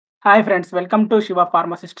Hi friends, welcome to Shiva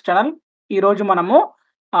pharmacist channel. ఈరోజు మనము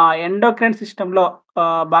endocrine సిస్టంలో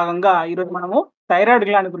భాగంగా ఈరోజు మనము థైరాయిడ్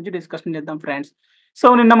గ్లాండ్ గురించి డిస్కషన్ చేద్దాం ఫ్రెండ్స్. సో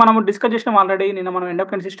నిన్న మనము డిస్కస్ చేసినాం ఆల్రెడీ. నిన్న మనం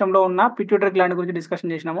ఎండోక్రైన్ సిస్టంలో ఉన్న పిట్యూటరీ గ్లాండ్ గురించి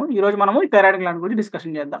డిస్కషన్ చేసినాము. ఈరోజు మనము ఈ థైరాయిడ్ గ్లాండ్ గురించి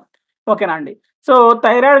డిస్కషన్ చేద్దాం. ఓకేనా అండి? సో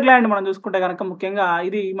థైరాయిడ్ గ్లాండ్ మనం చూసుకుంటే కనుక ముఖ్యంగా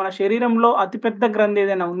ఇది మన శరీరంలో అతిపెద్ద గ్రంథి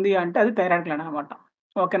ఏదైనా ఉంది అంటే అది థైరాయిడ్ గ్లాండ్ అనమాట.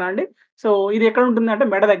 ఓకేనా అండి? సో ఇది ఎక్కడ ఉంటుంది అంటే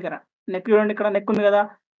మెడ దగ్గర. నెక్ చూడండి, ఇక్కడ నెక్ ఉంది కదా,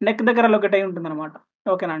 నెక్ దగ్గర లొకేట్ అయి ఉంటుంది అనమాట.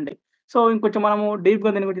 ఓకేనా అండి? సో ఇంకొంచెం మనము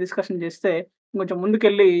డీప్‌గా దీని గురించి డిస్కషన్ చేస్తే ఇంకొంచెం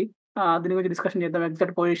ముందుకెళ్ళి దీని గురించి డిస్కషన్ చేద్దాం.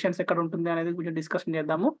 ఎగ్జాక్ట్ పొజిషన్స్ ఎక్కడ ఉంటుంది అనేది కొంచెం డిస్కషన్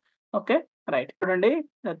చేద్దాము. ఓకే. రైట్. చూడండి,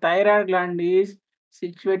 the thyroid gland is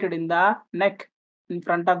situated in the neck in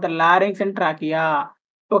front of the లారింక్స్ and trachea.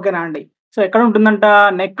 ఓకేనా అండి? సో ఎక్కడ ఉంటుందంట?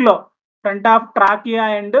 నెక్‌లో ఫ్రంట్ ఆఫ్ ట్రాకియా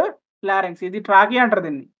అండ్ లారింక్స్. ఇది ట్రాకియా అంటారు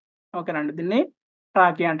దీన్ని. ఓకేనా అండి? దీన్ని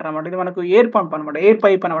ట్రాకియా అంటారన్నమాట. ఇది మనకు ఎయిర్ పంప్ అనమాట. ఎయిర్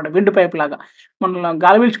పైప్ అనమాట. విండ్ పైప్ లాగా. మనం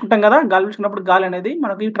గాలి పీల్చుకుంటాం కదా! గాలి పీల్చుకున్నప్పుడు గాలి అనేది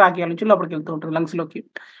మనకి ట్రాకియా నుంచి లోపలికి వెళ్తూ ఉంటుంది లంగ్స్‌లోకి.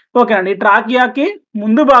 ఓకేనండి. ఈ ట్రాకియాకి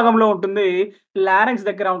ముందు భాగంలో ఉంటుంది. లారింక్స్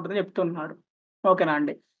దగ్గర ఉంటుందని చెప్తున్నాడు. ఓకేనా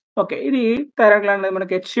అండి? ఓకే. ఇది థైరాయిడ్ గ్లాండ్ అనేది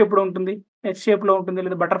మనకి హెచ్ షేప్‌లో ఉంటుంది. హెచ్ షేప్‌లో ఉంటుంది.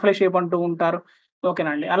 లేదా బటర్‌ఫ్లై షేప్ అంటూ ఉంటారు.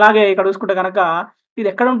 ఓకేనా అండి? అలాగే ఇక్కడ చూసుకుంటే గనక ఇది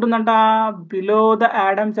ఎక్కడ ఉంటుందంట? Below the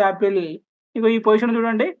Adams Apple. ఇగో ఈ పొజిషన్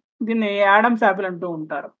చూడండి. దీన్ని యాడమ్స్ యాపిల్ అంటూ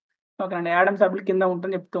ఉంటారు. ఓకేనండి. యాడమ్స్ యాపిల్ కింద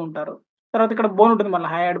ఉంటుందని చెప్తూ ఉంటారు. తర్వాత ఇక్కడ బోన్ ఉంటుంది మళ్ళీ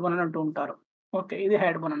హైయాడ్ బోన్ అని అంటూ ఉంటారు. ఓకే. ఇది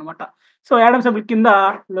హైయాడ్ బోన్ అనమాట. సో యాడమ్స్ యాపిల్ కింద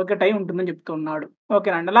లొకేట్ అయి ఉంటుందని చెప్తూ ఉన్నాడు.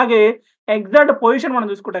 ఓకేనండి. అలాగే ఎగ్జాక్ట్ పొజిషన్ మనం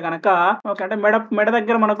చూసుకుంటే గనక ఓకే. అంటే మెడ మెడ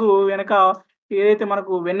దగ్గర మనకు వెనక ఏదైతే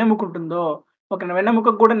మనకు వెన్నెముక ఉంటుందో ఓకేనా,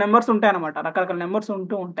 వెన్నెముకకు కూడా నంబర్స్ ఉంటాయన్నమాట. రకరకాల నంబర్స్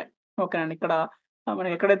ఉంటూ ఉంటాయి. ఓకేనండి. ఇక్కడ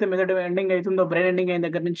మనకి ఎక్కడైతే మెదడు ఎండింగ్ అయితుందో, బ్రెయిన్ ఎండింగ్ అయిన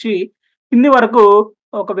దగ్గర నుంచి కింది వరకు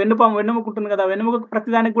ఒక వెన్నెముక ఉంటుంది కదా! వెన్నెముకకు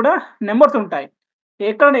ప్రతిదానికి కూడా నంబర్స్ ఉంటాయి.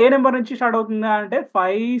 ఎక్కడ ఏ నంబర్ నుంచి స్టార్ట్ అవుతుందా అంటే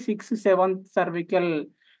 5, 6, 7 సర్వికల్.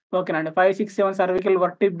 ఓకేనండి. 5, 6, 7 సర్వికల్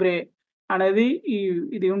వర్టిబ్రే అనేది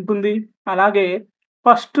ఇది ఉంటుంది. అలాగే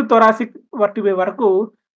ఫస్ట్ థొరాసిక్ వర్టిబ్రే వరకు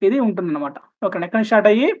ఇది ఉంటుందన్నమాట. ఓకేనా. ఎక్కడి నుంచి స్టార్ట్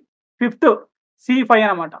అయ్యి ఫిఫ్త్ C5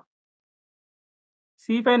 అనమాట.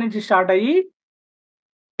 C5 నుంచి స్టార్ట్ అయ్యి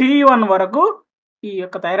T1 వరకు ఈ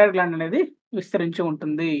యొక్క థైరాయిడ్ గ్లాండ్ అనేది విస్తరించి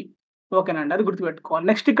ఉంటుంది. ఓకేనండి. అది గుర్తుపెట్టుకోవాలి.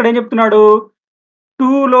 నెక్స్ట్ ఇక్కడ ఏం చెప్తున్నాడు?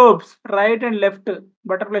 2 lobes right and left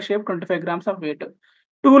butterfly shape 25 grams of weight.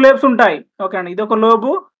 2 lobes ఉంటాయి. ఓకే అండి. ఇదొక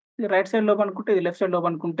లోబు. ఇది రైట్ సైడ్ లోబ్ అనుకుంటే, ఇది లెఫ్ట్ సైడ్ లోబ్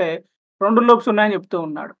అనుకుంటే 2 లోబ్స్ ఉన్నాయని చెప్తూ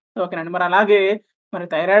ఉన్నాడు. ఓకేనండి. మరి అలాగే మరి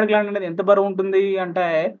థైరాయిడ్ గ్లాండ్ అనేది ఎంత బరువు ఉంటుంది అంటే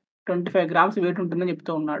 25 గ్రామ్స్ వెయిట్ ఉంటుందని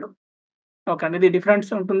చెప్తూ ఉన్నాడు. ఓకే అండి. ఇది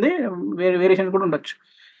డిఫరెన్స్ ఉంటుంది. వేరియేషన్ కూడా ఉండొచ్చు.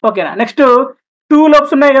 ఓకేనా. నెక్స్ట్ 2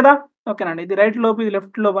 లోబ్స్ ఉన్నాయి గదా! ఓకేనండి. ఇది రైట్ లోబ్, ఇది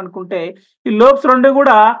లెఫ్ట్ లోబ్ అనుకుంటే ఈ లోబ్స్ 2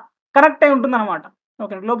 కూడా కనెక్ట్ అయి ఉంటుందన్నమాట.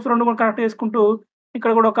 ఓకే. లోబ్స్ 2 కూడా కనెక్ట్ చేసుకుంటూ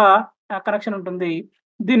ఇక్కడ కూడా ఒక కనెక్షన్ ఉంటుంది.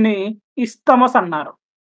 దీన్ని ఇస్తమస్ అన్నారు.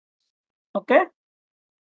 ఓకే.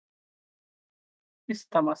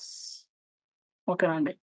 ఇస్తమస్. ఓకేనా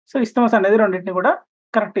అండి. సో ఇస్తమస్ అనేది రెండిటిని కూడా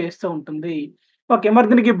కనెక్ట్ చేస్తూ ఉంటుంది. ఓకే. మరి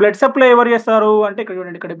దీనికి బ్లడ్ సప్లై ఎవరు చేస్తారు అంటే ఇక్కడ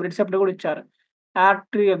చూడండి, ఇక్కడ బ్లడ్ సప్లై కూడా ఇచ్చారు. The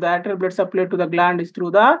artery blood supply to the gland is through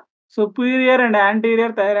the superior and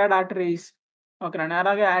anterior thyroid arteries. ఓకేనండి.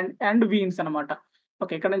 అలాగే అండ్ వీన్స్ అనమాట.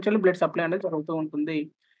 ఓకే. ఇక్కడ నుంచి బ్లడ్ సప్లై అనేది జరుగుతూ ఉంటుంది.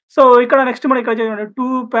 సో ఇక్కడ నెక్స్ట్ మనం ఇక్కడ చూడండి 2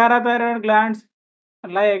 పారాథైరాయిడ్ గ్లాండ్స్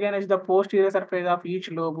లై against the posterior surface of each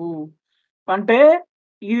lobe. అంటే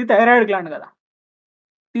ఇది థైరాయిడ్ గ్లాండ్ కదా!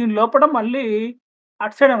 దీని లోపట మళ్ళీ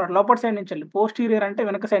అటు సైడ్ అన్నమాట. లోపటి సైడ్ నుంచెళ్ళి పోస్టీరియర్ అంటే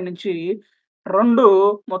వెనక సైడ్ నుంచి 2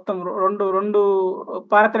 మొత్తం 2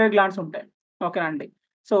 పారాథైరాయిడ్ గ్లాండ్స్ ఉంటాయి. ఓకేనా అండి.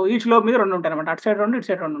 సో ఈచ్ లోబ్ మీద 2 ఉంటాయన్నమాట. అటు సైడ్ 2, ఇటు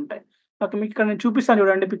సైడ్ 2 ఉంటాయి. ఓకే. మీకు ఇక్కడ నేను చూపిస్తాను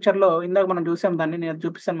చూడండి పిక్చర్‌లో. ఇందాక మనం చూసాం దాన్ని. నేను అది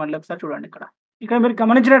చూపిస్తాను మళ్ళీ ఒకసారి చూడండి ఇక్కడ. ఇక్కడ మీరు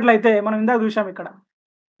గమనించినట్లయితే మనం ఇందాక చూసాం ఇక్కడ.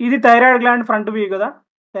 ఇది థైరాయిడ్ గ్లాండ్ ఫ్రంట్ వ్యూ కదా!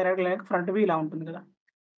 థైరాయిడ్ గ్లాండ్ ఫ్రంట్ వ్యూ ఇలా ఉంటుంది కదా!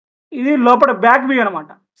 ఇది లోపల బ్యాక్ వ్యూ అనమాట.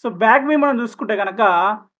 సో బ్యాక్ వ్యూ మనం చూసుకుంటే గనక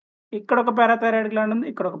ఇక్కడ ఒక పారాథైరాయిడ్ గ్లాండ్ ఉంది.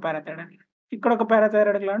 ఇక్కడ ఒక పారాథైరాయిడ్ గ్లాండ్. ఇక్కడ ఒక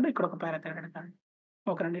పారాథైరాయిడ్ గ్లాండ్. ఇక్కడ ఒక పారాథైరాయిడ్ గ్లాండ్.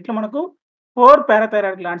 ఓకేనండి. ఇట్లా మనకు 4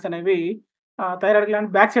 పారాథైరాయిడ్ గ్లాండ్స్ అనేవి థైరాయిడ్ గ్లాండ్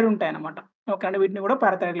బ్యాక్ సైడ్ ఉంటాయన్నమాట. ఓకే అండి. వీటిని కూడా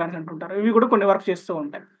పారాథైరాయిడ్ గ్లాండ్స్ అంటుంటారు. ఇవి కూడా కొన్ని వర్క్ చేస్తూ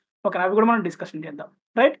ఉంటాయి. ఓకే. అవి కూడా మనం డిస్కషన్ చేద్దాం.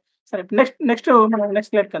 రైట్. సరే. నెక్స్ట్ మనం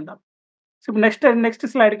నెక్స్ట్ స్లైడ్‌కెళ్దాం. సో ఇప్పుడు నెక్స్ట్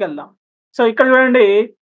స్లైడ్‌కెళ్దాం. సో ఇక్కడ చూడండి.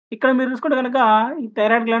 ఇక్కడ మీరు చూసుకుంటే గనక ఈ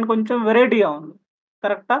థైరాయిడ్ గ్లాండ్ కొంచెం వెరైటీగా ఉంది.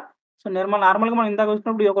 కరెక్టా? సో నార్మల్‌గా మనం ఇందాక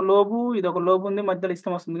చూసినప్పుడు ఇదొక లోబ్ ఉంది. మధ్యలో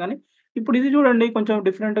ఇస్తమస్ ఉంది గానీ, ఇప్పుడు ఇది చూడండి కొంచెం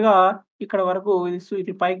డిఫరెంట్‌గా ఇక్కడ వరకు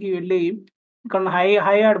ఇది పైకి వెళ్ళి ఇక్కడ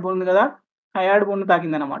హైయాడ్ బోన్ ఉంది కదా! హైయాడ్ బోన్‌ని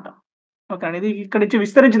తాకిందనమాట. ఓకేనండి. ఇది ఇక్కడి నుంచి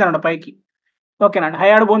విస్తరించిందనమాట పైకి. ఓకేనండి.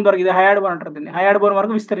 హైయాడ్ బోన్ వరకు, ఇది హైయాడ్ బోన్ అంటారు దీన్ని. హైయాడ్ బోన్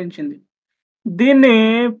వరకు విస్తరించింది. దీన్ని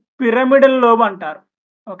పిరమిడల్ లోబ్ అంటారు.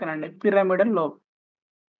 ఓకేనండి. Pyramidal lobe.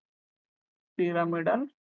 Pyramidal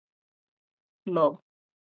lobe.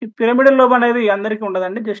 ఈ పిరమిడల్ లోబ్ అనేది అందరికి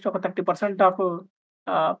ఉండదండి. జస్ట్ ఒక 30% ఆఫ్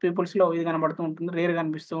పీపుల్స్‌లో ఇది కనబడుతూ ఉంటుంది. రేర్‌గా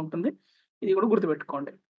కనిపిస్తూ ఉంటుంది. ఇది కూడా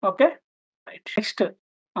గుర్తుపెట్టుకోండి. ఓకే. రైట్. నెక్స్ట్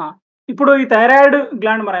ఆ! ఇప్పుడు ఈ థైరాయిడ్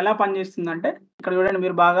గ్లాండ్ మరి ఎలా పనిచేస్తుందంటే, ఇక్కడ చూడండి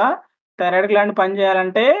మీరు బాగా థైరాయిడ్ గ్లాండ్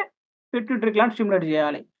పనిచేయాలంటే పిట్యూటరీ గ్లాండ్ స్టిమ్యులేట్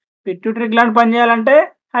చేయాలి. పిట్యూటరీ గ్లాండ్ పనిచేయాలంటే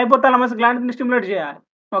హైపోథాలమస్ గ్లాండ్‌ని స్టిమ్యులేట్ చేయాలి.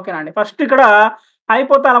 ఓకేనా అండి. ఫస్ట్ ఇక్కడ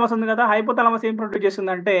హైపోథాలమస్ ఉంది కదా! హైపోథాలమస్ ఏం ప్రొడ్యూస్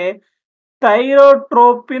చేస్తుందంటే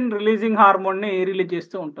థైరోట్రోపిన్ రిలీజింగ్ హార్మోన్‌ని రిలీజ్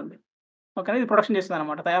చేస్తూ ఉంటుంది. ఓకేనా. ఇది ప్రొడక్షన్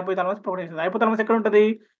చేస్తదనమాట. హైపోథాలమస్ ప్రొడక్షన్ చేస్తది. హైపోథాలమస్ ఎక్కడ ఉంటది?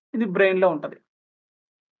 ఇది బ్రెయిన్‌లో ఉంటది.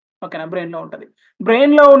 ఓకేనా. బ్రెయిన్‌లో ఉంటది.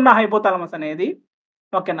 బ్రెయిన్‌లో ఉన్న హైపోథాలమస్ అనేది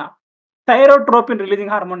ఓకేనా. థైరోట్రోపిన్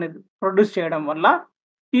రిలీజింగ్ హార్మోన్‌ని ప్రొడ్యూస్ చేయడం వల్ల,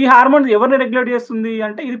 ఈ హార్మోన్ ఎవరిని రెగ్యులేట్ చేస్తుంది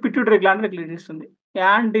అంటే, ఇది పిట్యూటరీ గ్లాండ్‌ని రెగ్యులేట్ చేస్తుంది.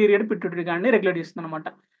 Anterior pituitary గ్లాండ్‌ని regulate చేస్తుందనమాట.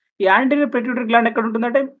 ఈ anterior pituitary gland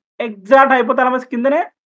ఎక్కడుంటుందంటే, exact hypothalamus కిందనే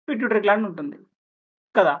పిట్యూటరీ గ్లాండ్ ఉంటుంది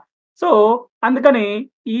కదా! సో, అందుకని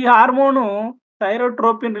ఈ హార్మోను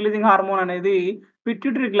థైరోట్రోపిన్ రిలీజింగ్ హార్మోన్ అనేది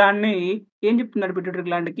పిట్యూటరీ గ్లాండ్‌ని ఏం చెప్తుందంటే పిట్యూటరీ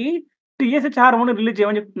గ్లాండ్‌కి టీఎస్‌హెచ్ హార్మోన్ రిలీజ్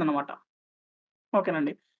చేయమని చెప్తుందనమాట.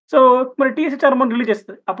 ఓకేనండి. సో, మరి టీఎస్‌హెచ్ హార్మోన్ రిలీజ్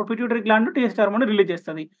చేస్తది. అప్పుడు pituitary gland TSH hormone release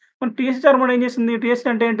చేస్తది. మరి టీఎస్‌హెచ్ హార్మోన్ ఏం చేస్తుంది?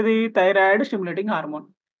 టీఎస్‌హెచ్ అంటే ఏంటిది? Thyroid stimulating hormone.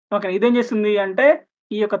 ఓకే. ఇదేం చేస్తుంది అంటే,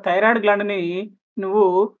 ఈ యొక్క థైరాయిడ్ గ్లాండ్‌ని నువ్వు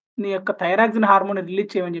నీ యొక్క థైరాక్సిన్ హార్మోన్‌ని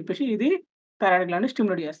రిలీజ్ చేయమని చెప్పేసి ఇది థైరాయిడ్ గ్లాండ్‌ని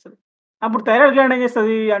స్టిమ్యులేట్ చేస్తది. అప్పుడు థైరాయిడ్ గ్లాండ్ ఏం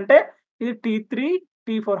చేస్తది అంటే, ఇది టీ3,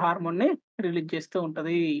 టీ4 హార్మోన్‌ని రిలీజ్ చేస్తూ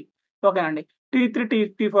ఉంటది. ఓకేనండి. టీ3,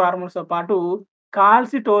 టీ4 హార్మోన్స్‌తో పాటు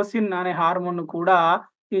కాల్సిటోసిన్ అనే హార్మోన్‌ను కూడా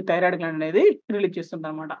ఈ థైరాయిడ్ గ్లాండ్ అనేది రిలీజ్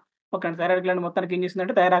చేస్తుందనమాట. ఓకే అండి. థైరాయిడ్ గ్లాండ్ మొత్తానికి ఏం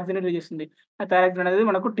చేస్తుందంటే థైరాక్సిన్‌ని రిలీజ్ చేస్తుంది. ఆ థైరాక్సిన్ అనేది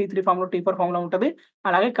మనకు టీ3 ఫార్మ్‌లో, టీ4 ఫార్మ్‌లో ఉంటది.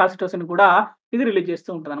 అలాగే కాల్సిటోసిన్ కూడా ఇది రిలీజ్ చేస్తూ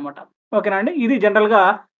ఉంటదనమాట. ఓకేనా అండి. ఇది జనరల్‌గా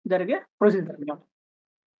జరిగే ప్రొసీజర్ అనమాట.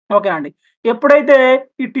 ఓకేనా అండి. ఎప్పుడైతే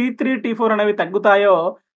ఈ టీ3, టీ4 అనేవి తగ్గుతాయో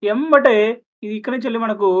ఎంబటే ఇది ఇక్కడి నుంచెళ్ళి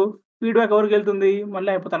మనకు ఫీడ్‌బ్యాక్ ఎవరికెళ్తుంది? మళ్ళీ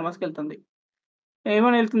హైపోథాలమస్‌కెళ్తుంది.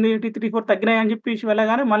 ఏమని ఎళ్తుంది? టీ3, టీ4 తగ్గినాయని జెప్పేసి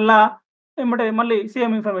వెళ్ళగానే మళ్ళా ఎమ్మటే మళ్ళీ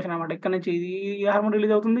సేమ్ ఇన్ఫర్మేషన్ అనమాట. ఇక్కడి నుంచి ఇది ఈ హార్మోన్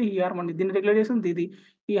రిలీజ్ అవుతుంది. ఈ హార్మోన్ దీన్ని రెగ్యులేట్ చేస్తుంది.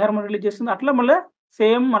 ఈ హార్మోన్ రిలీజ్ చేస్తుంది. అట్లా మళ్ళా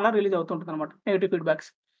సేమ్ మళ్ళా రిలీజ్ అవుతూ ఉంటుందనమాట. Negative feedbacks.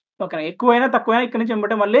 ఓకేనా. ఎక్కువైనా, తక్కువైనా ఇక్కడి నుంచి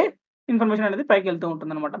ఎమ్మటే మళ్ళీ ఇన్ఫర్మేషన్ అనేది పైకెళ్తూ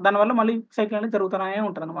ఉంటుందనమాట. దానివల్ల మళ్ళీ సైకిల్ అనేది జరుగుతూనే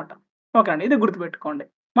ఉంటదనమాట. ఓకే అండి. ఇది గుర్తుపెట్టుకోండి.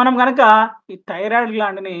 మనం గనక ఈ థైరాయిడ్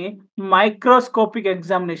గ్లాండ్‌ని మైక్రోస్కోపిక్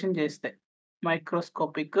ఎగ్జామినేషన్ చేస్తే,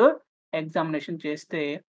 మైక్రోస్కోపిక్ ఎగ్జామినేషన్ చేస్తే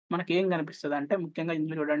మనకేం కనిపిస్తదంటే ముఖ్యంగా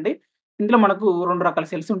ఇందులో చూడండి. ఇందులో మనకు 2 రకాల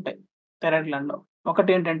సెల్స్ ఉంటాయి థైరాయిడ్ గ్లాండ్‌లో.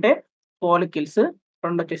 ఒకటేంటంటే ఫాలికిల్స్,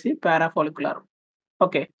 రెండొచ్చేసి పారాఫాలిక్యులర్.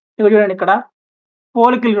 ఓకే. ఇగో చూడండి ఇక్కడ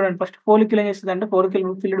ఫోలికిల్ చూడండి ఫస్ట్. ఫోలికిల్ ఏం చేస్తదంటే ఫోలికిల్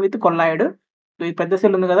ఫిల్డ్ విత్ కొల్లాయిడ్. ఈ పెద్ద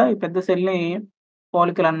సెల్ ఉంది కదా! ఈ పెద్ద సెల్‌ని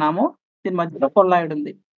ఫాలికిల్ అన్నాము. దీని మధ్యలో కొల్లాయిడ్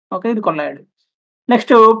ఉంది. ఓకే. ఇది కొల్లాయిడ్.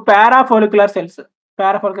 Next పారాఫాలిక్యులర్ cells.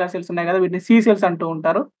 పారాఫాలిక్యులర్ సెల్స్ ఉన్నాయి కదా! వీటిని సి సెల్స్ అంటూ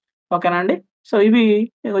ఉంటారు. ఓకేనా అండి. సో, ఇవి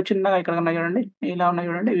ఇగో చిన్నగా ఇక్కడ ఉన్నాయి చూడండి. ఇలా ఉన్నాయి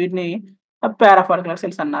చూడండి. వీటిని పారాఫాలిక్యులర్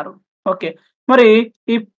సెల్స్ అన్నారు. ఓకే. మరి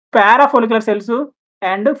ఈ పారాఫాలిక్యులర్ సెల్స్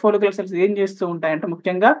అండ్ ఫాలిక్యులర్ సెల్స్ ఏం చేస్తూ ఉంటాయంటే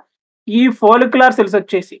ముఖ్యంగా ఈ ఫాలిక్యులర్ సెల్స్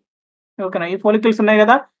వచ్చేసి ఓకేనా. ఈ ఫాలికల్స్ ఉన్నాయి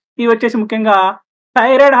గదా! ఇవొచ్చేసి ముఖ్యంగా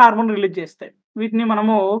థైరాయిడ్ హార్మోన్ రిలీజ్ చేస్తాయి. వీటిని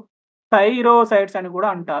మనము థైరోసైట్స్ అని గూడా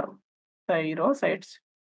అంటారు. థైరోసైట్స్.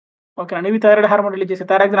 ఓకేనండి. ఇవి థైరాయిడ్ హార్మోన్ రిలీజ్ చేస్తాయి.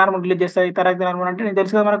 థైరాక్సిన్ హార్మోన్ రిలీజ్ చేస్తాయి. థైరాక్సిన్ హార్మోన్ అంటే నీకు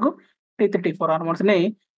తెలుసు కదా మనకు టీ3, టీ4 హార్మోన్స్‌ని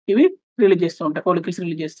ఇవి రిలీజ్ చేస్తూ ఉంటాయి. ఫాలికల్స్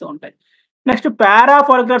రిలీజ్ చేస్తూ ఉంటాయి. నెక్స్ట్ పారా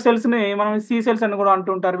ఫాలిక్యులర్ సెల్స్‌ని మనం సి సెల్స్ అని గూడా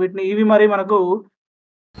అంటూ ఉంటారు. వీటిని ఇవి మరి మనకు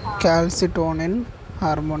కాల్సిటోనిన్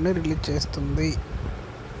హార్మోన్‌ని రిలీజ్ చేస్తుంది.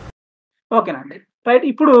 ఓకేనండి. రైట్.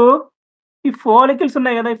 ఇప్పుడు ఈ ఫాలికల్స్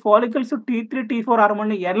ఉన్నాయి గదా! ఈ ఫాలికల్స్ టీ3, టీ4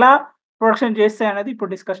 హార్మోన్‌ని ఎలా ప్రొడక్షన్ చేస్తాయనేది ఇప్పుడు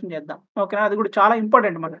డిస్కషన్ చేద్దాం. ఓకేనా. అది కూడా చాలా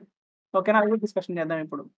ఇంపార్టెంట్ మనకి. ఓకేనా. అది కూడా డిస్కషన్ చేద్దాం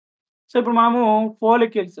ఇప్పుడు. సో, ఇప్పుడు మనము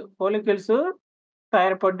ఫోలికల్స్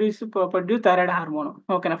ప్రొడ్యూస్ థైరాయిడ్ హార్మోన్.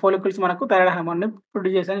 ఓకేనా. ఫోలికల్స్ మనకు థైరాయిడ్ హార్మోన్‌ని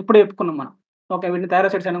ప్రొడ్యూస్ చేస్తాయని ఇప్పుడే చెప్పుకున్నాం మనం. ఓకే. వీటిని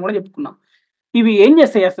థైరోసైట్స్ అని కూడా చెప్పుకున్నాం. ఇవి ఏం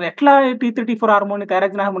చేస్తాయి అసలు? ఎట్లా టీ3, టీ4 హార్మోన్‌ని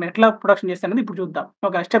థైరాక్సిన్ హార్మోన్ ఎట్లా ప్రొడక్షన్ చేస్తాయనేది ఇప్పుడు చూద్దాం.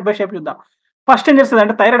 ఓకే. స్టెప్ బై స్టెప్ చూద్దాం. ఫస్ట్ ఏం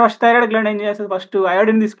చేస్తదంటే థైరాయిడ్ గ్లాండ్ ఏం చేస్తది ఫస్ట్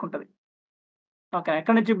అయోడిన్ తీసుకుంటది. ఓకే.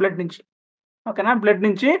 ఎక్కడి నుంచి? బ్లడ్ నుంచి. ఓకేనా. బ్లడ్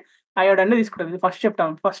నుంచి అయోడైన్‌ని తీసుకుంటది. ఇది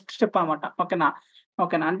ఫస్ట్ స్టెప్ అన్నమాట. ఓకేనా.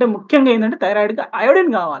 ఓకేనా. అంటే ముఖ్యంగా ఏందంటే థైరాయిడ్‌కి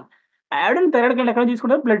అయోడిన్ కావాలి. అయోడిన్ థైరాయిడ్ గ్లాండ్ ఎక్కడి నుంచి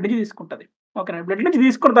తీసుకుంటది? బ్లడ్ నుంచి తీసుకుంటది. ఓకేనా. బ్లడ్ నుంచి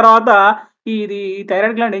తీసుకున్న తర్వాత ఇది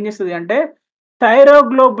థైరాయిడ్ గ్లాండ్ ఏం చేస్తది అంటే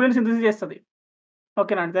థైరోగ్లోబులిన్ సింథసిస్ చేస్తది.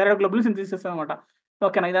 ఓకేనా అండి. Thyroglobulin synthesis చేస్తదన్నమాట.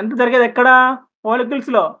 ఓకేనా. ఇదంతా జరిగేది ఎక్కడ?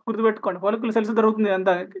 ఫాలికల్స్‌లో గుర్తుపెట్టుకోండి. ఫాలికల్ సెల్స్ జరుగుతుంది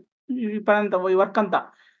ఇదంతా. ఈ పనంతా ఈ వర్క్ అంతా.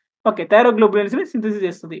 ఓకే. థైరోగ్లోబులిన్స్‌ని సింథసిస్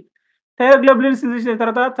చేస్తది. థైరోగ్లోబులిన్స్ సింథసిస్ చేసిన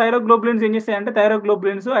తర్వాత థైరోగ్లోబులిన్స్ ఏం చేస్తాయంటే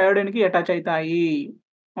థైరోగ్లోబులిన్స్ అయోడిన్‌కి అటాచ్ అయితాయి.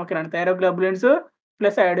 ఓకేనండి. థైరోగ్లోబులిన్స్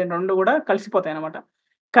ప్లస్ అయోడిన్ 2 కూడా కలిసిపోతాయన్నమాట.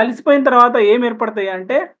 కలిసిపోయిన తర్వాత ఏం ఏర్పడతాయి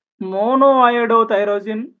అంటే మోనో అయోడో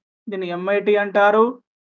థైరోసిన్ దీన్ని ఎంఐటీ అంటారు.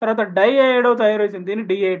 తర్వాత డై అయోడో థైరోసిన్ దీన్ని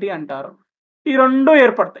డీఐటీ అంటారు. ఈ 2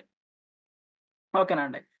 ఏర్పడతాయి. ఓకేనా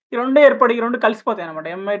అండి. ఈ 2 ఏర్పడి ఈ 2 కలిసిపోతాయన్నమాట.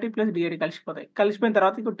 ఎంఐటీ ప్లస్ డీఐటీ కలిసిపోతాయి. కలిసిపోయిన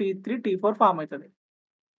తర్వాత ఇక టీ3, టీ4 ఫార్మ్ అయితది.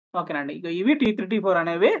 ఓకేనండి. ఇక ఇవి టీ3, టీ4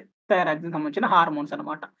 అనేవి థైరాక్సిన్‌కి సంబంధించిన హార్మోన్స్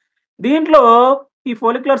అనమాట. దీంట్లో ఈ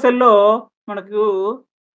ఫోలిక్యులర్ సెల్‌లో మనకు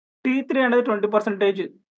T3 అనేది 20%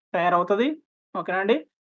 తయారవుతది. ఓకేనా అండి.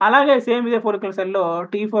 అలాగే సేమ్ ఇదే ఫోలిక్యులర్ సెల్‌లో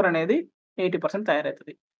T4 అనేది 80%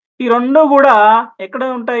 తయారవుతది. ఈ 2 గూడా ఎక్కడ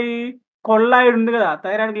ఉంటాయి? కొల్లాయిడ్ ఉంది గదా!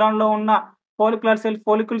 థైరాయిడ్ గ్లాండ్‌లో ఉన్న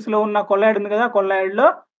ఫోలిక్యూల్స్‌లో ఉన్న కొల్లాయిడ్ ఉంది గదా! కొల్లాయిడ్‌లో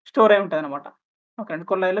స్టోర్ అయి ఉంటదనమాట. ఓకే అండి.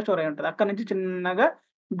 కొల్లాయిడ్‌లో స్టోర్ అయి ఉంటది. అక్కడి నుంచి చిన్నగా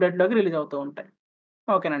బ్లడ్‌లోకి రిలీజ్ అవుతూ ఉంటాయి.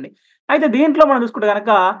 ఓకేనండి. అయితే దీంట్లో మనం చూసుకుంటే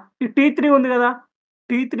గనక ఈ T3 ఉంది గదా!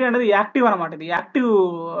 T3 అనేది యాక్టివ్ అనమాట. ఇది యాక్టివ్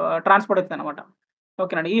ట్రాన్స్‌పోర్ట్ అయితదనమాట.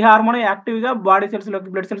 ఓకేనండి. ఈ హార్మోన్ యాక్టివ్‌గా బాడీ సెల్స్‌లోకి,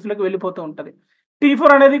 బ్లడ్ సెల్స్‌లోకి వెళ్ళిపోతూ ఉంటది.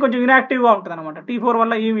 T4 అనేది కొంచెం ఇనాక్టివ్‌గా ఉంటదనమాట. T4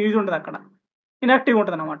 వల్ల ఏమి యూజ్ ఉండదక్కడ. ఇనాక్టివ్‌గా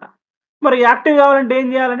ఉంటదనమాట. మరి యాక్టివ్ కావాలంటే ఏం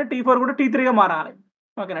చేయాలంటే T4 కూడా T3గా మారాలి.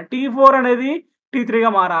 ఓకేనా. T4 అనేది T3గా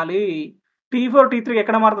మారాలి. T4 T3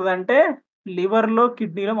 ఎక్కడ మారుతదంటే లివర్‌లో,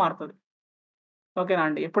 కిడ్నీలో మారుతది. ఓకేనా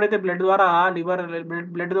అండి. ఎప్పుడైతే బ్లడ్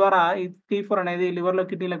ద్వారా ఈ T4 అనేది లివర్‌లో,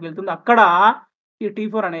 కిడ్నీలోకి వెళ్తుందో అక్కడ ఈ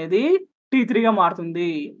T4 అనేది T3గా మారుతుంది.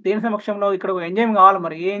 దేని సమక్షంలో ఇక్కడ ఒక ఎంజైమ్ కావాలి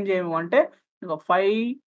మరి. ఏ ఎంజైమ్ అంటే ఇగో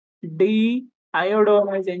 5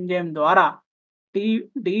 అయోడోనైజ్ ఎంజైమ్ ద్వారా టీ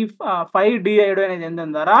డి 5 అయోడోనైజ్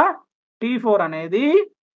ఎంజైమ్ ద్వారా T4 అనేది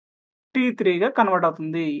T3గా కన్వర్ట్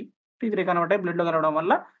అవుతుంది. T3 కన్వర్ట్ అయ్యి బ్లడ్‌లో కలవడం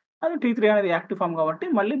వల్ల అది T3 అనేది యాక్టివ్ ఫార్మ్ కాబట్టి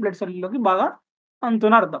మళ్ళీ బ్లడ్ సెల్‌లోకి బాగా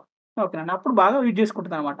అందుతుందని అర్థం. ఓకేనండి. అప్పుడు బాగా యూజ్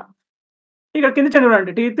చేసుకుంటదనమాట. ఇక్కడ కింద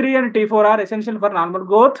చూడండి. T3 and T4 are essential for normal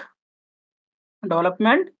growth,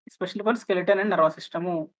 development, especially for skeleton and nervous system.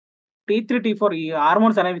 T3, T4 ఈ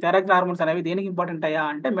హార్మోన్స్ అనేవి థైరాక్సిన్ హార్మోన్స్ అనేవి దేనికి ఇంపార్టెంట్ అయ్యా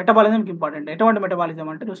అంటే మెటబాలిజంకి ఇంపార్టెంట్. ఎటువంటి మెటబాలిజం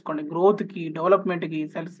అంటే చూసుకోండి గ్రోత్‌కి, డెవలప్‌మెంట్‌కి,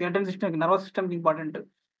 స్కెలిటన్ సిస్టమ్‌కి, నర్వస్ సిస్టమ్‌కి ఇంపార్టెంట్.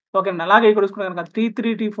 ఓకేనండి. అలాగే ఇక్కడ చూసుకుంటే గనుక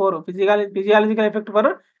T3, T4 physiological effect for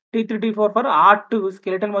T3, T4 for heart,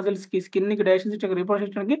 skeletal మజిల్స్‌కి, స్కిన్‌కి, డైజెషన్ సిస్టమ్‌కి, రీప్రొడక్షన్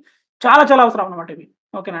సిస్టమ్‌కి చాలా చాలా అవసరం అన్నమాట ఇవి.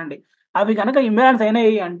 ఓకేనా అండి. అవి గనక ఇంబాలెన్స్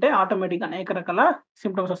అయినాయి అంటే ఆటోమేటిక్‌గా అనేక రకాల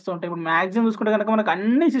సింప్టమ్స్ వస్తూ ఉంటాయి. ఇప్పుడు మాక్సిమం చూసుకుంటే గనక మనకు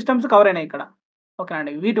అన్ని సిస్టమ్స్ కవర్ అయినాయి ఇక్కడ.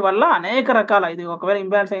 ఓకేనండి. వీటి వల్ల అనేక రకాల ఇది ఒకవేళ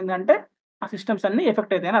ఇంబాలెన్స్ అయిందంటే ఆ సిస్టమ్స్ అన్నీ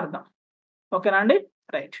ఎఫెక్ట్ అయితాయని అర్థం. ఓకేనా అండి?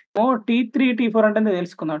 రైట్. T3, T4 అంటే ఏందో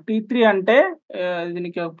తెలుసుకుందాం. T3 అంటే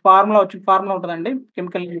దీనికి ఫార్ములా ఉంటదండి.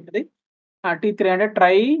 కెమికల్ ఉంటది. T3 అంటే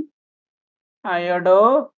ట్రై అయోడో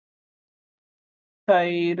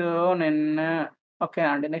థైరోనిన్. ఓకే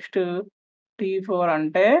అండి. నెక్స్ట్ T4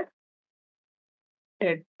 అంటే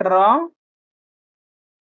టెట్రా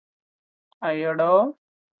అయోడో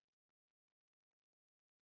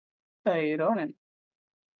థైరోనిన్.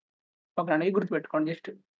 ఓకేనండి. ఇది గుర్తుపెట్టుకోండి జస్ట్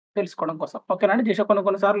తెలుసుకోవడం కోసం. ఓకేనండి. జస్ట్ కొన్ని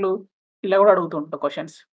కొన్ని సార్లు ఇలా కూడా అడుగుతూ ఉంటారు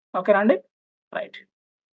క్వెషన్స్. ఓకేనా అండి? రైట్.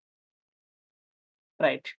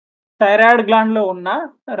 రైట్. థైరాయిడ్ గ్లాండ్‌లో ఉన్న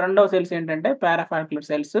రెండవ సెల్స్ ఏంటంటే పారాఫాలిక్యులర్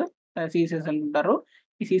సెల్స్. సి సెల్స్ అంటారు.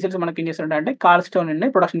 ఈ సి సెల్స్ మనకేం చేస్తుంటాయంటే కాల్సిటోనిన్‌ని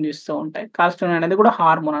ప్రొడక్షన్ చేస్తూ ఉంటాయి. కాల్సిటోనిన్ అనేది కూడా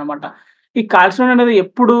హార్మోన్ అన్నమాట. ఈ కాల్సిటోనిన్ అనేది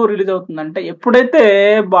ఎప్పుడు రిలీజ్ అవుతుందంటే ఎప్పుడైతే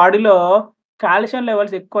బాడీలో కాల్షియం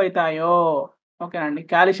లెవెల్స్ ఎక్కువైతాయో ఓకేనండి.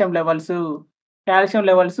 కాల్షియం లెవెల్స్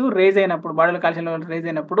రైజ్ అయినప్పుడు బాడీలో కాల్షియం లెవెల్స్ రైజ్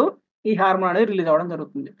అయినప్పుడు ఈ హార్మోన్ అనేది రిలీజ్ అవ్వడం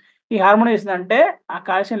జరుగుతుంది. ఈ హార్మోన్ ఏం చేస్తుందంటే ఆ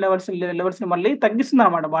కాల్షియం లెవెల్స్‌ని మళ్ళీ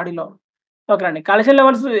తగ్గిస్తుందన్నమాట బాడీలో. ఓకేనండి. కాల్షియం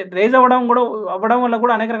లెవెల్స్ రైజ్ అవ్వడం వల్ల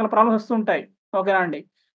కూడా అనేక రకాల ప్రాబ్లమ్స్ వస్తుంటాయి. ఓకేనా అండి.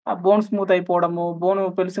 బోన్ స్మూత్ అయిపోవడము, బోన్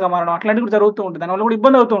పెలుసుగా మారడం అట్లాంటివి కూడా జరుగుతూ ఉంటది. దానివల్ల కూడా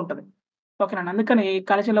ఇబ్బంది అవుతూ ఉంటది. ఓకేనండి. అందుకని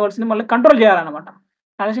కాల్షియం లెవెల్స్‌ని మళ్ళీ కంట్రోల్ చేయాలన్నమాట.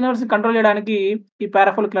 కాల్షియం లెవెల్స్‌ని కంట్రోల్ చేయడానికి ఈ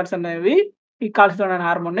పారాఫోలిక్యులర్స్ అనేవి ఈ కాల్షిటోనిన్ అనే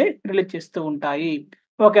హార్మోన్‌ని రిలీజ్ చేస్తూ ఉంటాయి.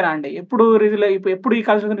 ఓకేనా అండి. ఎప్పుడు ఈ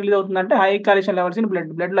కాల్షియం రిలీజ్ అవుతుందంటే హై కాల్షియం లెవెల్స్ ఇన్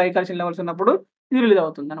బ్లడ్‌లో హై కాల్షియం లెవెల్స్ ఉన్నప్పుడు ఇది రిలీజ్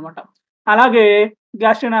అవుతుందన్నమాట. అలాగే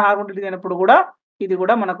గ్యాస్ట్రిన్ అనే హార్మోన్ రిలీజ్ అయినప్పుడు కూడా ఇది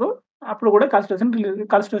కూడా మనకు అప్పుడు కూడా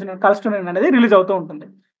కాల్సిటోనిన్ అనేది రిలీజ్ అవుతూ ఉంటుంది.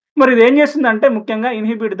 మరి ఇదేం చేస్తుందంటే ముఖ్యంగా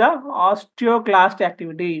ఇన్హిబిట్ ద ఆస్టియోక్లాస్ట్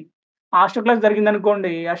యాక్టివిటీ. ఆస్టియోక్లాస్ట్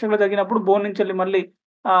జరిగినప్పుడు బోన్ నుంచెళ్ళి మళ్ళీ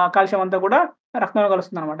కాల్షియం అంతా కూడా రక్తంలో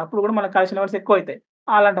కలుస్తుందనమాట. అప్పుడు కూడా మనకు కాల్షియం లెవెల్స్ ఎక్కువైతాయి.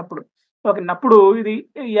 అలాంటప్పుడు. ఓకే. అప్పుడు ఇది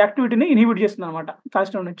ఈ యాక్టివిటీని ఇన్హిబిట్ చేస్తుందనమాట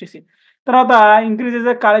కాల్షియం వచ్చేసి. తర్వాత increases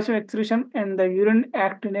the calcium excretion and the urine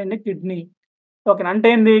actin in the kidney. ఓకేనా. అంటే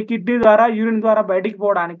ఏంది కిడ్నీ ద్వారా యూరిన్ ద్వారా బయటికి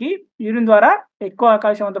పోవడానికి యూరిన్ ద్వారా ఎక్కువ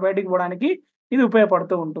కాల్షియం అంతా బయటికి పోవడానికి ఇది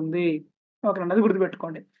ఉపయోగపడుతూ ఉంటుంది. ఓకేనండి. అది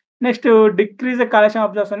గుర్తుపెట్టుకోండి. Next decrease calcium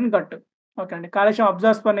absorption in gut. Okay అండి. కాల్షియం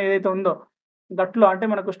అబ్జార్ప్షన్ ఏదైతే ఉందో గట్‌లో అంటే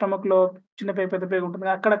మనకు స్టమక్‌లో చిన్న పేగు, పెద్ద పేగు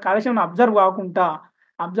ఉంటుంది. అక్కడ కాల్షియం అబ్జర్వ్ కాకుండా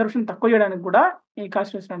అబ్జర్ప్షన్ తక్కువ చేయడానికి కూడా ఈ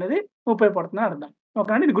కాల్షియం అనేది ఉపయోగపడుతుందని అర్థం.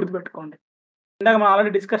 ఓకేనండి. ఇది గుర్తుపెట్టుకోండి. ఇందాక మనం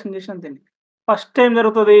ఆల్రెడీ డిస్కషన్ చేసినాం దీన్ని. ఫస్ట్ ఏం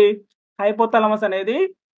జరుగుతది? హైపోథాలమస్ అనేది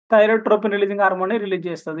థైరాయిడ్ ట్రోపిన్ రిలీజింగ్ హార్మోన్‌ని రిలీజ్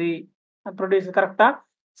చేస్తది. అది ప్రొడ్యూస్ కరెక్టా?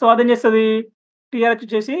 సో, అదేం చేస్తది? టీఆర్‌హెచ్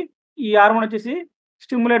వచ్చేసి ఈ హార్మోన్ వచ్చేసి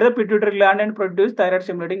stimulate the pituitary gland and produce thyroid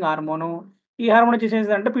stimulating hormone. ఈ హార్మోన్ వచ్చేసి ఏం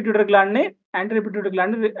చేస్తదంటే పిట్యూటరీ గ్లాండ్‌ని యాంటీ పిట్యూటరీ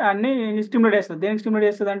గ్లాండ్‌ని స్టిమ్యులేట్ చేస్తది. దేనికి స్టిమ్యులేట్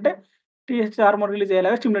చేస్తదంటే టీఎస్‌హెచ్ హార్మోన్ రిలీజ్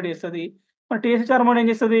అయ్యేలాగా స్టిమ్యులేట్ చేస్తది. మరి టీఎస్‌హెచ్ హార్మోన్ ఏం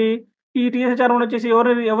చేస్తది? ఈ టీఎస్‌హెచ్ హార్మోన్ వచ్చేసి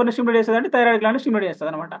ఎవరిని stimulate చేస్తదంటే thyroid గ్లాండ్‌ని stimulate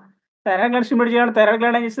చేస్తదనమాట. Thyroid gland stimulate చేయాలంటే థైరాయిడ్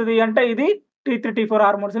గ్లాండ్ ఏం చేస్తది అంటే ఇది T3, T4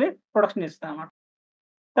 హార్మోన్స్‌ని ప్రొడక్షన్ చేస్తదనమాట.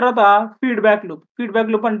 తర్వాత ఫీడ్‌బ్యాక్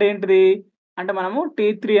లూప్ అంటే ఏంటిది? అంటే మనము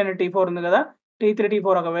T3 అండ్ T4 ఉంది గదా! T3,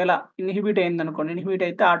 T4 ఒకవేళ ఇన్‌హిబిట్ అయిందనుకోండి. ఇన్‌హిబిట్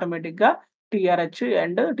అయితే ఆటోమేటిక్‌గా TRH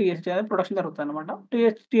అండ్ TSH అనేది ప్రొడక్షన్ జరుగుతదనమాట.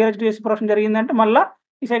 TRH, TSH ప్రొడక్షన్ జరిగిందంటే మళ్ళా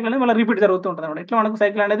ఈ సైకిల్ అనేది మళ్ళా రిపీట్ జరుగుతూ ఉంటదనమాట. ఇట్లా మనకు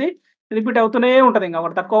సైకిల్ అనేది రిపీట్ అవుతూనే ఉంటదింక.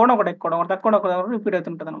 ఒకటి తక్కువ అవ్వడం, ఒకటి ఎక్కువ అవ్వడం, ఒకటి తక్కువ అవ్వడం, ఒకటి ఎక్కువ అవ్వడం రిపీట్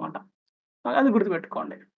అవుతుంటదనమాట. అది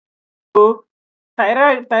గుర్తుపెట్టుకోండి.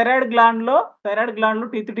 థైరాయిడ్ గ్లాండ్‌లో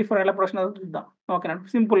T3, T4 ఎలా ప్రొడక్షన్ అవుతుందో చూద్దాం. ఓకేనా.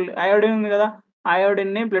 సింపుల్ అయోడిన్ ఉంది గదా!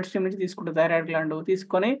 అయోడిన్‌ని బ్లడ్ స్ట్రీమ్ నుంచి తీసుకుంటది థైరాయిడ్ గ్లాండ్.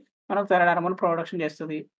 తీసుకొని మనకు థైరాయిడ్ హార్మోన్ ప్రొడక్షన్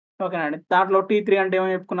చేస్తది. ఓకేనా అండి. దాంట్లో T3 అంటే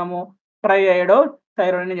ఏమని చెప్పుకున్నాము? ట్రై అయోడో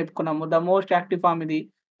థైరాయిడ్ అని చెప్పుకున్నాము. ద మోస్ట్ యాక్టివ్ ఫార్మ్ ఇది.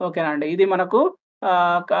 ఓకేనా అండి. ఇది మనకు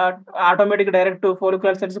ఆహ్, క automatic direct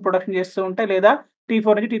follicular cells production చేస్తూ ఉంటాయి. లేదా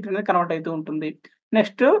T4 నుంచి T3 అనేది కన్వర్ట్ అయితూ ఉంటుంది.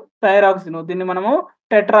 Next thyroxine. దీన్ని మనము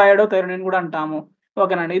టెట్రాయోడో థైరోయిన్ అని కూడా అంటాము.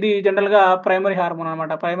 ఓకేనండి. ఇది జనరల్‌గా ప్రైమరీ హార్మోన్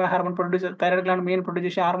అనమాట. Primary hormone producer thyroid gland main produce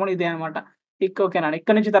చేసే హార్మోన్ ఇదే అనమాట. ఓకేనండి.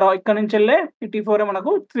 ఇక్కడి నుంచెల్లే ఈ T4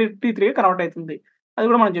 మనకు T3 కన్వర్ట్ అయితుంది. అది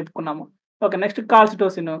కూడా మనం చెప్పుకున్నాము. ఓకే. నెక్స్ట్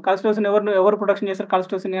కాల్సిటోసిన్. కాల్సిటోసిన్ ఎవరు ప్రొడక్షన్ చేస్తారు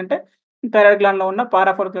కాల్సిటోసిన్ అంటే థైరాయిడ్ గ్లాండ్‌లో ఉన్న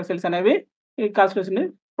పారాఫోలిక్యులర్ సెల్స్ అనేవి ఈ కాల్సిటోసిన్‌ని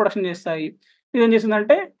ప్రొడక్షన్ చేస్తాయి. ఇదేం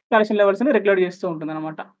చేస్తుందంటే కాల్షియం లెవెల్స్‌ని రెగ్యులేట్ చేస్తూ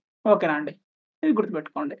ఉంటుందనమాట. ఓకేనా అండి. ఇది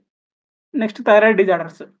గుర్తుపెట్టుకోండి. Next thyroid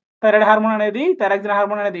disorders. Thyroxine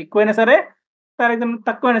hormone అనేది ఎక్కువైనా సరే, థైరాక్సిన్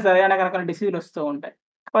తక్కువైనా సరే అనేక రకాల డిసీజులు వస్తూ ఉంటాయి.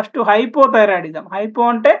 First hypothyroidism. హైపో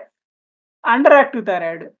అంటే అండర్ యాక్టివ్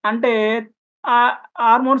థైరాయిడ్. అంటే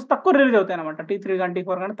హార్మోన్స్ తక్కువ రిలీజ్ అవుతాయన్నమాట. T3 గాని,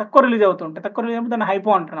 T4 గాని తక్కువ రిలీజ్ అవుతూ ఉంటాయి. తక్కువ రిలీజ్ అయినప్పుడు దాన్ని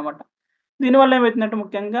హైపో అంటారన్నమాట. దీనివల్ల ఏమైతుందంటే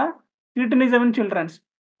ముఖ్యంగా క్రిటినిజం ఇన్ చిల్డ్రన్స్.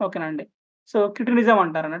 ఓకేనండి. సో, క్రిటినిజం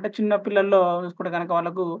అంటారు. అంటే చిన్న పిల్లల్లో చూసుకుంటే గనక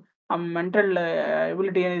వాళ్ళకు మెంటల్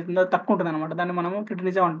ఎబిలిటీ ఏదైతే ఉందో తక్కువ ఉంటదనమాట. దాన్ని మనము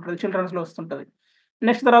క్రిటినిజం అంటారు. చిల్డ్రన్స్‌లో వస్తుంటది.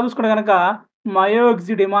 నెక్స్ట్ తర్వాత చూసుకుంటే గనక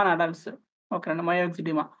మయోఎక్సిడిమా ఇన్ అడల్ట్స్. ఓకేనండి.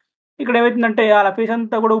 మయోఎక్సిడిమా. ఇక్కడ ఏమైతుందంటే ఆళ్ళ ఫేస్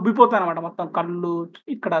అంతా గూడా ఉబ్బిపోతాయనమాట. మొత్తం కళ్ళు,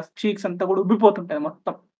 ఇక్కడ చీక్స్ అంతా గూడా ఉబ్బిపోతుంటది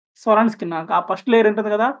మొత్తం. స్వలన్ స్కిన్ ఆ ఫస్ట్ లేయర్ ఉంటది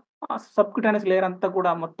గదా! ఆ సబ్‌క్యూటానియస్ లేయర్ అంతా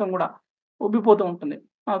కూడా మొత్తం గూడా ఉబ్బిపోతూ ఉంటుంది.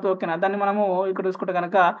 అది ఓకేనా. దాన్ని మనము ఇక్కడ చూసుకుంటే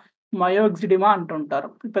గనక మయోఎక్సిడిమా అంటుంటారు.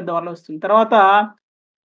 పెద్దవాళ్ళలో వస్తుంది. తర్వాత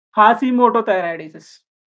హాషిమోటో థైరాయిడిటిస్.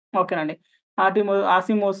 ఓకేనండి.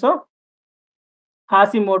 Hashimoto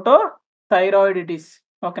Hashimoto thyroiditis.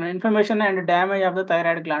 ఓకేనా. Inflammation and damage of the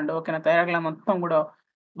thyroid gland. ఓకేనా. థైరాయిడ్ గ్లాండ్ మొత్తం గూడా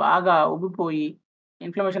బాగా ఉబ్బిపోయి,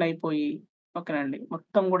 ఇన్ఫ్లమేషన్ అయిపోయి, ఓకేనండి.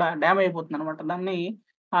 మొత్తం గూడా డ్యామేజ్ అయిపోతుందనమాట. దాన్ని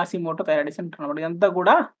హాషిమోటో థైరాయిడిస్ అంటారనమాట. ఇదంతా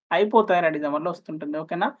గూడా హైపోథైరాయిడిజం వల్ల వస్తుంటుంది.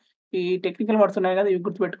 ఓకేనా. ఈ టెక్నికల్ వర్డ్స్ ఉన్నాయి గదా! ఇవి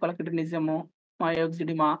గుర్తుపెట్టుకోవాలి. క్రిటినిజము,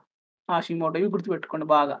 మయోఎక్సిడిమా, హాషిమోటో ఇవి గుర్తుపెట్టుకోండి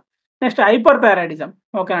బాగా. Next hyper thyroidism.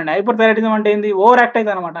 ఓకేనండి. హైపర్ థైరాయిడిజం అంటే ఏంది? Over act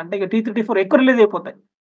అయితదనమాట. అంటే ఇక T3, T4 ఎక్కువ రిలీజ్ అయిపోతాయి.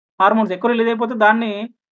 హార్మోన్స్ ఎక్కువ రిలీజ్ అయిపోతే దాన్ని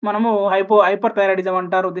మనము హైపర్ థైరాయిడిజం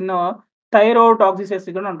అంటారు. దీన్ని థైరోటాక్సిసిస్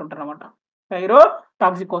కూడా అంటుంటారనమాట.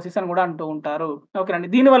 థైరోటాక్సికోసిస్ అని కూడా అంటూ ఉంటారు. ఓకేనండి.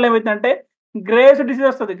 దీనివల్ల ఏమైతుందంటే గ్రేవ్స్ డిసీజ్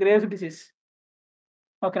వస్తది. Graves disease.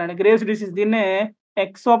 ఓకేనండి. గ్రేవ్స్ డిసీజ్ దీన్నే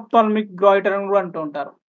ఎక్సోప్థాల్మిక్ గాయిటర్ అని కూడా అంటూ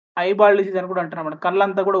ఉంటారు. ఐబాల్ డిసీజ్ అని కూడా అంటారనమాట.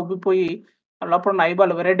 కళ్ళంతా కూడా ఉబ్బిపోయి లోపల ఉన్న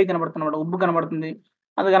ఐబాల్ వెరైటీ కనబడుతుందన్నమాట. ఉబ్బు కనబడుతుంది.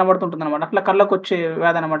 అది కనబడుతుంటుందన్నమాట. అట్లా కళ్ళకొచ్చే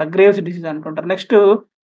వ్యాధి అనమాట. గ్రేవ్స్ డిసీజ్ అంటుంటారు. నెక్స్ట్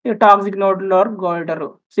ఈ టాక్సిక్ నోడ్యులర్ గాయిటర్,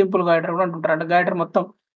 సింపుల్ గాయిటర్ కూడా అంటుంటారు. అంటే గాయిటర్ మొత్తం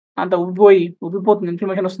అంతా ఉబ్బిపోతుంది.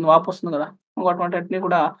 ఇన్ఫ్లమేషన్ వస్తుంది. వాపొస్తుంది కదా! అటువంటిటిని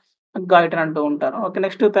కూడా గాయిటర్ అంటూ ఉంటారు. ఓకే.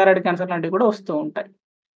 నెక్స్ట్ థైరాయిడ్ క్యాన్సర్ లాంటివి కూడా వస్తూ ఉంటాయి.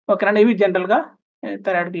 ఓకేనండి. ఇవి జనరల్‌గా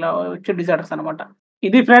థైరాయిడ్‌లో వచ్చే డిజార్డర్స్ అనమాట.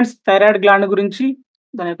 ఇది ఫ్రెండ్స్ థైరాయిడ్ గ్లాండ్ గురించి,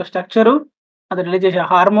 దాని యొక్క స్ట్రక్చరు, అది రిలీజ్ చేసే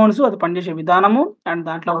హార్మోన్స్, అది పనిచేసే విధానము అండ్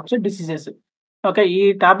దాంట్లో వచ్చే డిసీజెస్. ఓకే.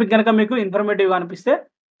 ఈ టాపిక్ గనక మీకు ఇన్ఫర్మేటివ్‌గా అనిపిస్తే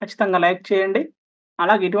ఖచ్చితంగా లైక్ చేయండి.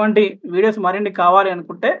 అలాగే ఇటువంటి వీడియోస్ మరిన్ని కావాలి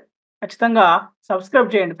అనుకుంటే ఖచ్చితంగా సబ్స్క్రైబ్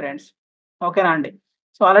చేయండి ఫ్రెండ్స్. ఓకేనా అండి.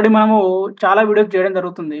 సో, ఆల్రెడీ మనము చాలా వీడియోస్ చేయడం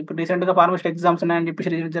జరుగుతుంది. ఇప్పుడు రీసెంట్‌గా ఫార్మసిస్ట్ ఎగ్జామ్స్ ఉన్నాయని చెప్పేసి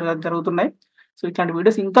జరుగుతున్నాయి. సో, ఇట్లాంటి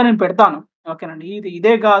వీడియోస్ ఇంకా నేను పెడతాను. ఓకేనండి.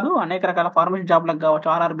 ఇదే కాదు అనేక రకాల ఫార్మసిస్ట్ జాబ్‌లకు కావచ్చు.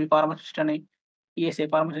 ఆర్ఆర్‌బీ ఫార్మసిస్ట్ అని, ఈఎస్ఐ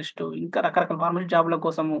ఫార్మసిస్టు ఇంకా రకరకాల ఫార్మసీ జాబ్‌ల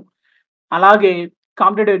కోసము, అలాగే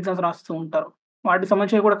కాంపిటేటివ్ ఎగ్జామ్స్ రాస్తూ ఉంటారు. వాటికి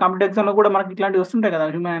సంబంధించినవి కూడా కాంపిటేటివ్ ఎగ్జామ్‌లో కూడా మనకి ఇట్లాంటివి వస్తుంటాయి కదా!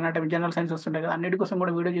 హ్యూమన్ అనాటమీ, జనరల్ సైన్స్ వస్తుంటాయి కదా! అన్నిటి కోసం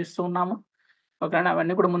కూడా వీడియో చేస్తూ ఉన్నాము. ఓకేనా.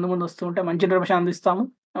 అవన్నీ కూడా ముందు ముందు వస్తూ ఉంటాయి. మంచి ఇన్ఫర్మేషన్ అందిస్తాము.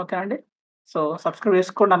 ఓకేనా అండి. సో, సబ్స్క్రైబ్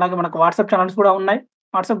చేసుకోండి. అలాగే మనకు వాట్సాప్ ఛానెల్స్ కూడా ఉన్నాయి.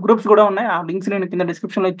 వాట్సాప్ గ్రూప్స్ కూడా ఉన్నాయి. ఆ లింక్స్ నేను కింద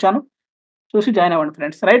డిస్క్రిప్షన్‌లో ఇచ్చాను. చూసి జాయిన్ అవ్వండి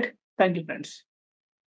friends. Right. Thank you friends.